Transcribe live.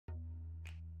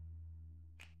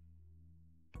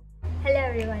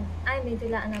everyone, I'm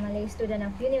Mithula Anamaly, student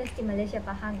of Universiti Malaysia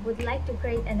Pahang, would like to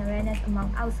create an awareness among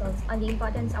households on the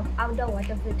importance of outdoor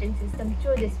water filtering system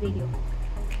through this video.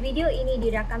 Video ini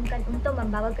dirakamkan untuk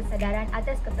membawa kesadaran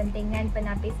atas kepentingan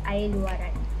penapis air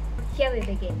luaran. Here we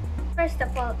begin. First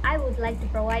of all, I would like to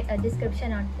provide a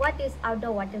description on what is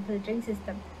outdoor water filtering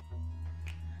system.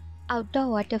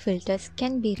 Outdoor water filters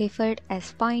can be referred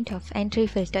as point-of-entry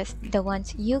filters, the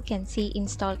ones you can see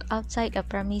installed outside a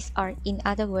premise, or in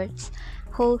other words,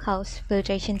 whole house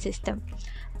filtration system.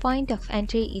 Point of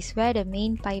entry is where the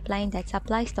main pipeline that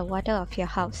supplies the water of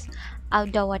your house.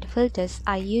 Outdoor water filters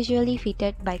are usually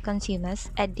fitted by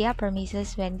consumers at their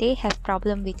premises when they have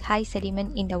problem with high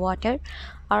sediment in the water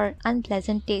or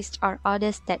unpleasant taste or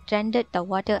odors that rendered the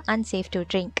water unsafe to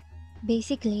drink.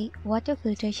 Basically, water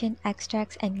filtration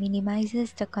extracts and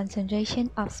minimizes the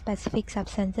concentration of specific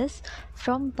substances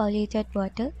from polluted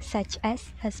water such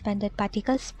as suspended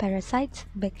particles, parasites,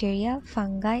 bacteria,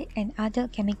 fungi, and other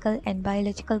chemical and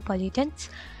biological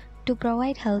pollutants to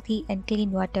provide healthy and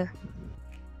clean water.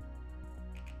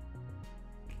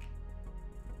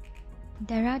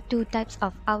 There are two types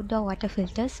of outdoor water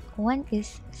filters. One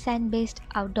is sand-based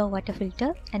outdoor water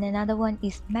filter and another one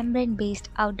is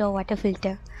membrane-based outdoor water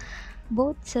filter.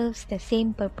 Both serves the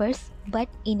same purpose but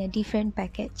in a different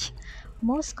package.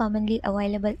 Most commonly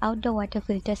available outdoor water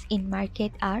filters in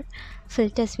market are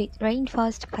filters with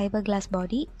reinforced fiberglass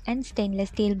body and stainless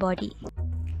steel body.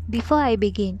 Before I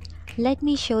begin, let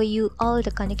me show you all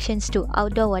the connections to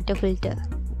outdoor water filter.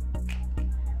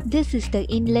 This is the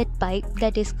inlet pipe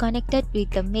that is connected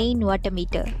with the main water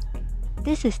meter.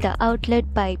 This is the outlet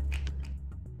pipe.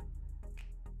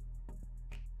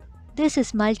 This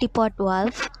is multi-pot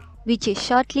valve, which is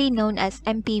shortly known as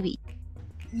MPV.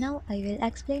 Now I will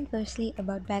explain firstly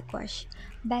about backwash.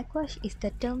 Backwash is the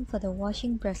term for the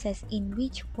washing process in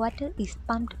which water is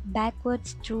pumped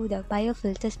backwards through the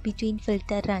biofilters between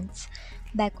filter runs.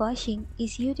 Backwashing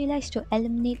is utilized to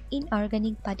eliminate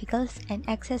inorganic particles and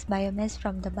excess biomass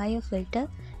from the biofilter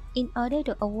in order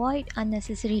to avoid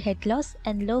unnecessary head loss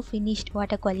and low finished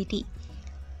water quality.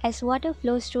 As water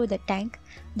flows through the tank,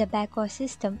 the backwash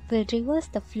system will reverse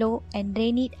the flow and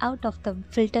drain it out of the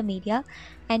filter media,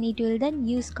 and it will then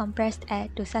use compressed air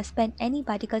to suspend any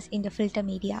particles in the filter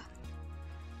media.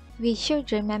 We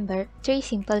should remember three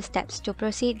simple steps to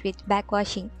proceed with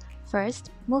backwashing.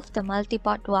 First, move the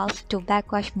multi-pot valve to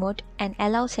backwash mode and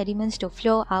allow sediments to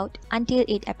flow out until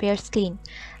it appears clean.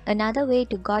 Another way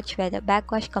to gauge whether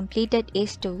backwash completed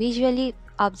is to visually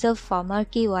observe for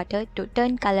murky water to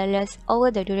turn colorless over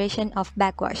the duration of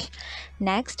backwash.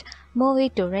 Next, move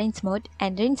it to rinse mode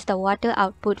and rinse the water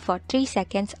output for 3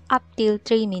 seconds up till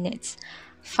 3 minutes.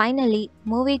 Finally,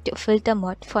 move it to filter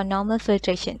mode for normal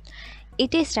filtration.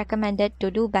 It is recommended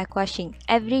to do backwashing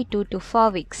every 2 to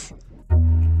 4 weeks.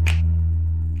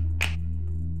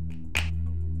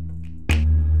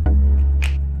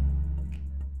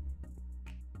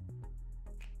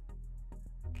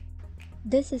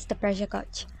 This is the pressure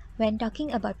gauge. When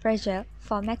talking about pressure,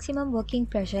 for maximum working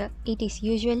pressure, it is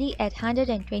usually at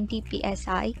 120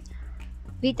 psi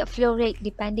with a flow rate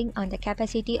depending on the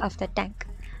capacity of the tank.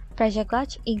 Pressure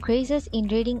gauge increases in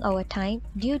reading over time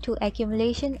due to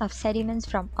accumulation of sediments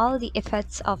from all the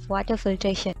efforts of water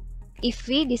filtration. If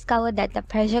we discover that the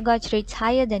pressure gauge reads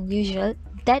higher than usual,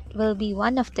 that will be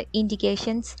one of the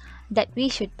indications that we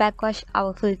should backwash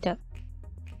our filter.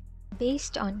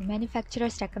 Based on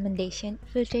manufacturer's recommendation,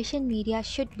 filtration media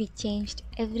should be changed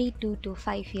every 2 to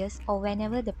 5 years or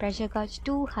whenever the pressure gauge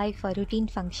too high for routine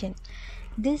function.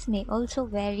 This may also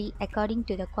vary according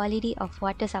to the quality of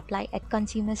water supply at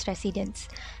consumers' residence,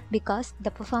 because the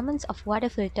performance of water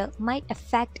filter might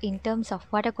affect in terms of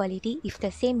water quality if the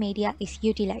same media is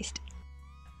utilized.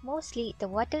 Mostly, the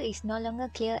water is no longer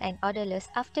clear and odorless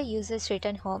after users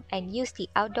return home and use the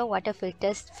outdoor water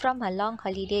filters from a long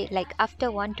holiday, like after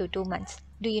 1 to 2 months.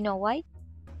 Do you know why?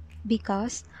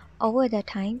 Because over the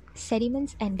time,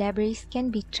 sediments and debris can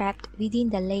be trapped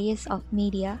within the layers of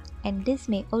media, and this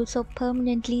may also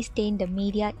permanently stain the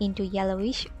media into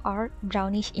yellowish or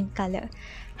brownish in color.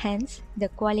 Hence, the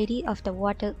quality of the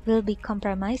water will be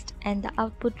compromised and the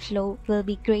output flow will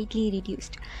be greatly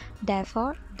reduced.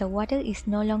 Therefore, the water is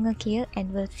no longer clear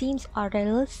and will seem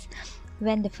odorless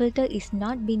when the filter is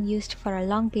not being used for a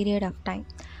long period of time.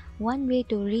 One way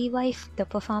to revive the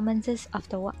performances of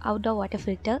the outdoor water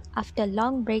filter after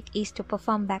long break is to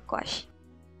perform backwash.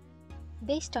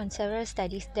 Based on several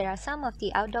studies, there are some of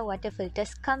the outdoor water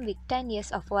filters come with 10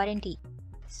 years of warranty.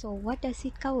 So what does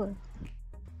it cover?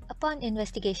 Upon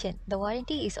investigation, the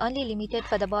warranty is only limited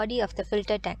for the body of the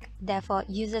filter tank. Therefore,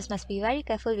 users must be very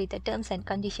careful with the terms and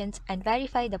conditions and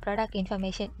verify the product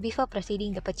information before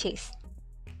proceeding the purchase.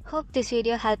 Hope this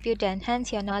video helped you to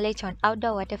enhance your knowledge on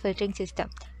outdoor water filtering system.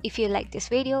 If you like this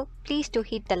video, please do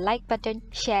hit the like button,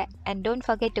 share, and don't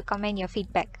forget to comment your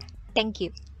feedback. Thank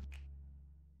you.